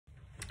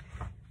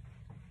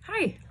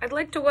Hi, I'd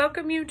like to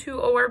welcome you to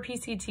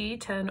ORPCT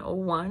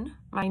 1001.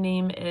 My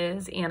name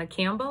is Anna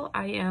Campbell.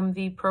 I am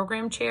the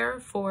program chair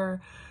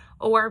for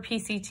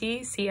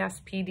ORPCT,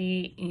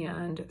 CSPD,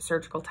 and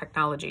Surgical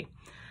Technology.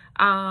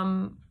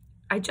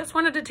 I just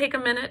wanted to take a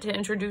minute to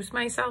introduce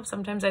myself.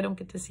 Sometimes I don't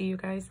get to see you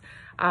guys.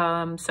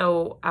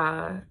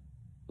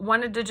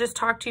 Wanted to just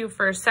talk to you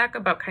for a sec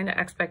about kind of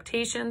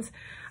expectations.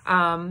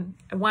 I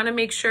want to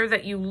make sure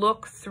that you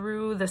look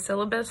through the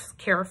syllabus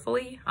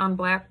carefully on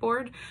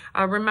Blackboard.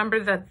 Remember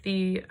that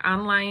the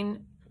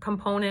online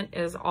component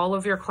is all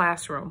of your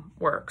classroom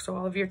work. So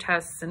all of your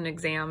tests and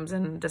exams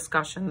and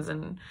discussions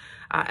and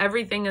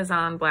everything is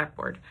on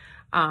Blackboard.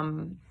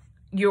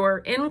 Your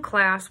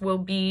in-class will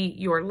be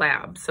your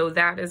lab. So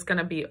that is going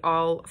to be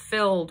all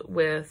filled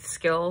with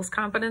skills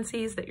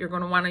competencies that you're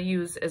going to want to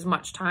use as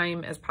much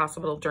time as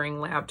possible during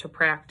lab to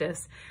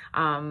practice.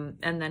 And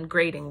then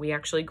grading. We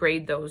actually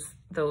grade those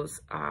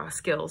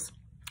skills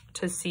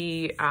to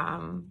see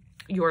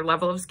your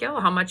level of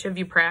skill. How much have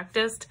you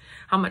practiced?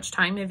 How much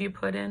time have you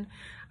put in?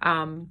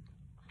 I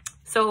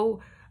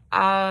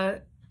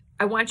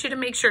want you to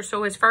make sure,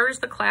 so as far as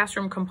the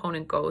classroom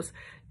component goes,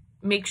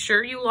 make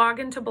sure you log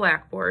into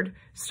Blackboard,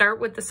 start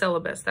with the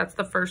syllabus. That's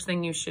the first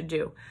thing you should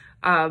do.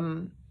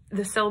 The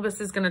syllabus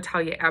is going to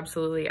tell you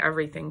absolutely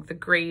everything, the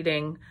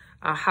grading,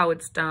 how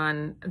it's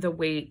done, the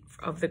weight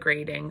of the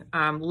grading.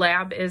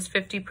 Lab is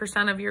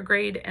 50% of your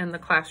grade and the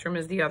classroom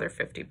is the other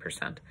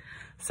 50%.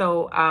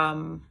 So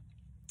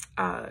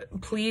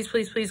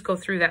please go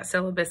through that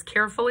syllabus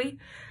carefully.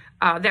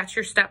 That's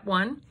your step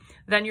one.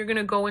 Then you're going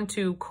to go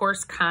into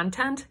course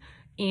content.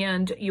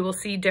 And you will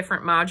see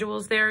different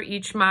modules there.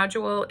 Each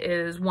module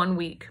is 1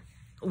 week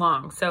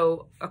long.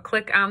 So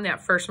click on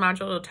that first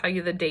module. It'll tell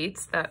you the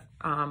dates that,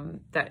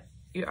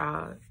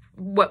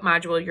 what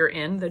module you're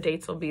in. The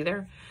dates will be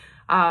there.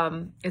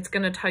 It's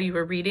going to tell you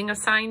a reading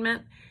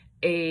assignment,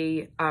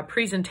 a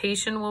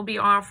presentation will be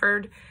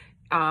offered,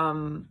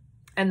 and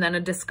then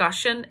a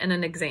discussion and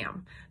an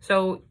exam.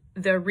 So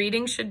the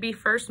reading should be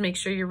first. Make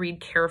sure you read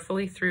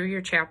carefully through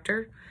your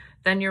chapter.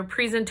 Then your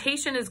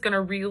presentation is going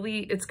to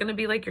it's going to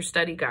be like your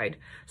study guide.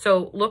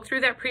 So look through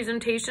that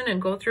presentation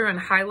and go through and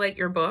highlight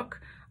your book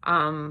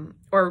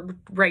or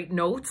write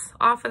notes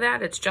off of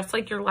that. It's just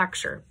like your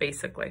lecture,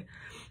 basically.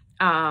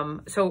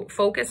 So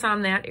focus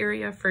on that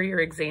area for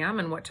your exam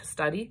and what to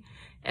study.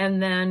 And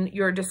then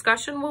your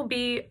discussion will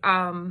be,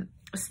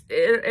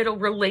 it'll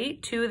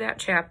relate to that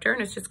chapter,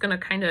 and it's just going to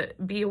kind of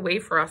be a way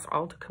for us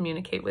all to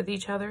communicate with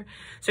each other.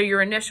 So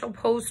your initial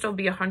post will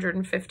be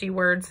 150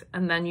 words,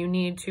 and then you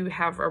need to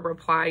have a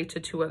reply to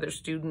 2 other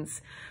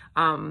students,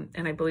 and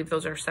I believe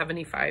those are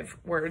 75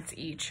 words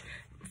each.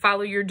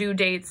 Follow your due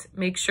dates.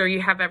 Make sure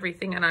you have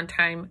everything in on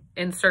time.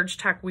 In Surg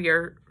Tech, we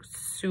are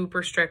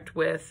super strict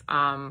with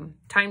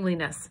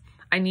timeliness.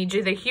 I need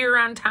you to here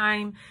on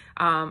time.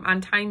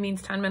 On time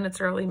means 10 minutes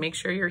early. Make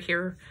sure you're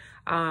here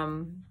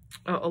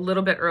a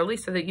little bit early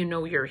so that you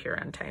know you're here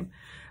on time.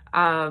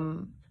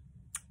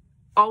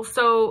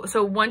 Also,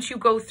 so once you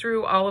go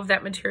through all of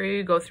that material,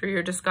 you go through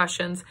your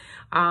discussions,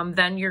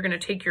 then you're going to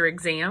take your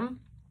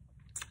exam.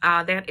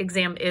 That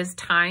exam is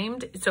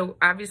timed. So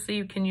obviously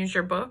you can use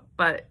your book,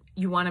 but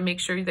you want to make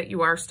sure that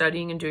you are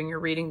studying and doing your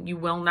reading. You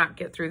will not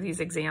get through these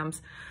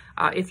exams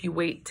if you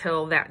wait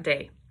till that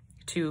day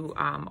to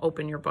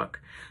open your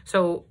book.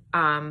 So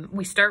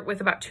we start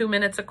with about 2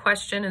 minutes a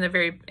question in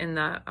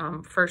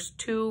the first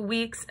 2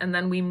 weeks, and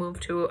then we move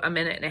to 1.5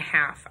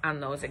 minutes on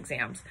those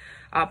exams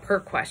per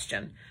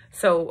question.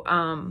 So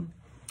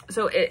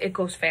it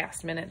goes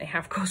fast. 1.5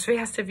 minutes goes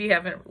fast if you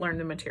haven't learned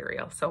the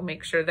material. So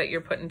make sure that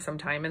you're putting some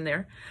time in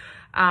there.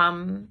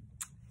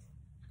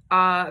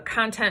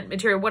 Content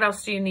material. What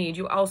else do you need?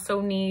 You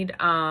also need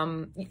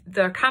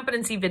the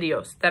competency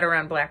videos that are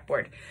on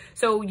Blackboard.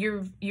 So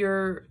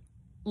your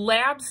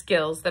lab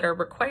skills that are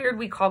required,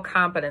 we call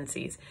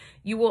competencies.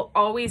 You will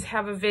always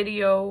have a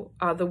video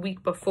the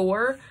week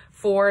before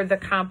for the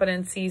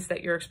competencies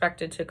that you're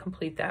expected to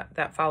complete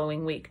that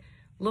following week.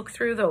 Look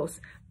through those.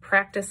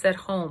 Practice at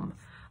home.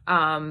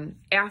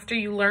 After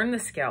you learn the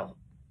skill,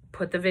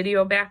 put the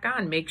video back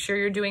on. Make sure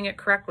you're doing it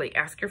correctly.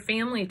 Ask your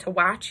family to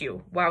watch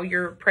you while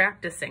you're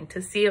practicing to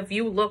see if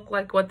you look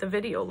like what the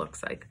video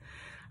looks like.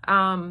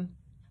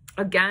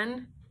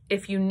 Again,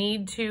 if you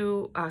need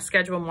to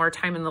schedule more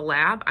time in the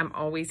lab, I'm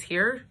always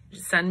here.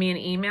 Just send me an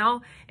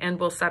email and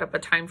we'll set up a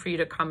time for you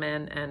to come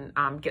in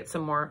and get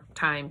some more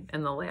time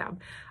in the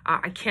lab.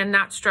 I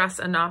cannot stress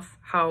enough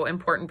how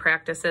important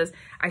practice is.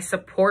 I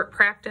support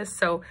practice,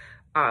 so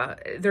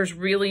there's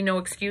really no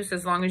excuse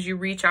as long as you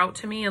reach out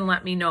to me and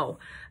let me know.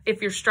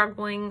 If you're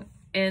struggling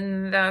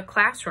in the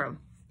classroom,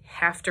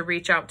 have to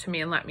reach out to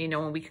me and let me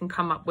know, and we can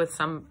come up with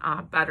some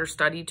better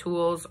study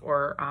tools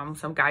or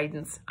some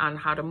guidance on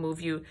how to move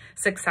you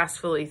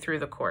successfully through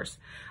the course.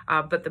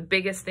 But the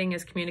biggest thing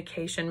is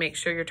communication. Make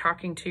sure you're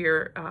talking to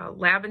your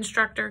lab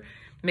instructor.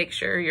 Make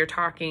sure you're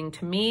talking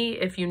to me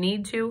if you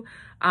need to.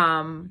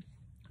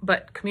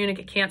 But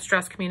can't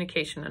stress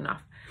communication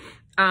enough.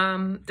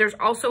 There's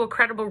also a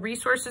credible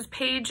resources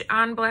page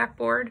on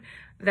Blackboard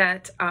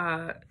that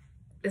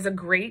is a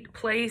great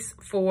place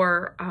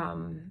for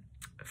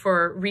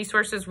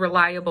resources,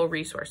 reliable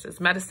resources.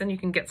 Medicine, you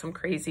can get some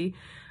crazy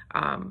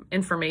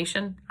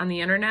information on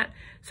the internet.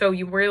 So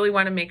you really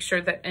want to make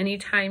sure that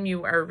anytime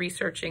you are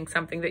researching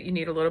something that you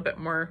need a little bit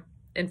more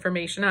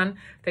information on,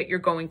 that you're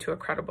going to a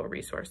credible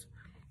resource.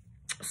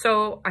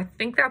 So I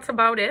think that's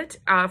about it.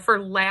 For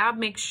lab,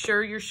 make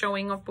sure you're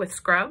showing up with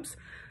scrubs.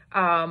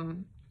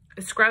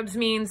 Scrubs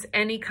means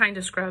any kind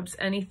of scrubs,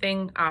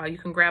 anything. You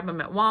can grab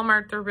them at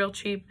Walmart, they're real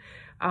cheap.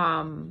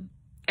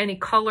 Any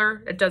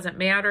color, it doesn't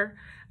matter.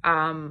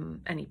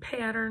 Any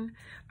pattern.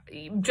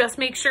 Just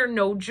make sure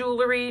no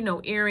jewelry,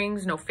 no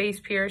earrings, no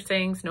face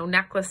piercings, no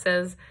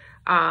necklaces,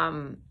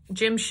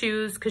 gym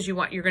shoes, because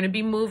you're going to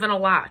be moving a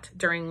lot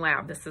during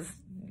lab.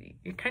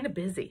 You're kind of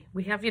busy.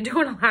 We have you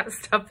doing a lot of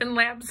stuff in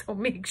lab, so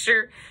make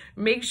sure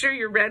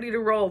you're ready to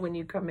roll when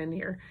you come in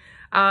here.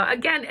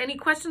 Again, any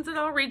questions at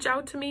all, reach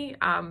out to me.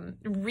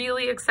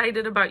 Really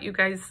excited about you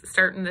guys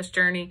starting this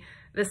journey.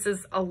 This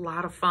is a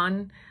lot of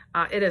fun.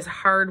 It is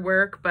hard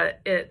work, but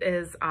it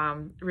is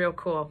real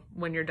cool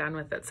when you're done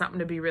with it. Something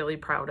to be really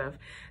proud of.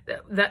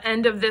 The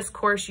end of this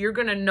course, you're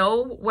going to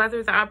know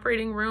whether the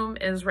operating room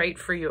is right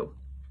for you.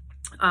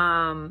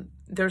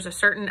 There's a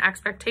certain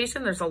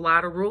expectation. There's a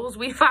lot of rules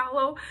we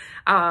follow.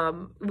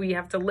 We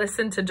have to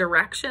listen to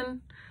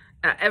direction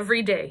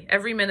every day,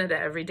 every minute of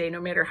every day,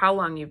 no matter how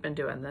long you've been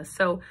doing this.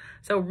 So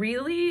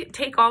really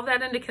take all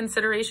that into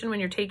consideration when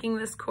you're taking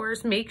this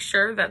course. Make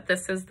sure that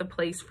this is the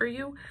place for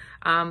you.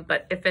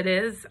 But if it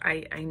is,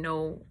 I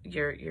know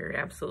you're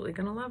absolutely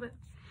going to love it.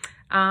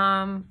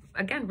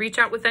 Again, reach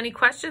out with any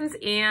questions,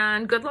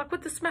 and good luck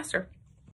with the semester.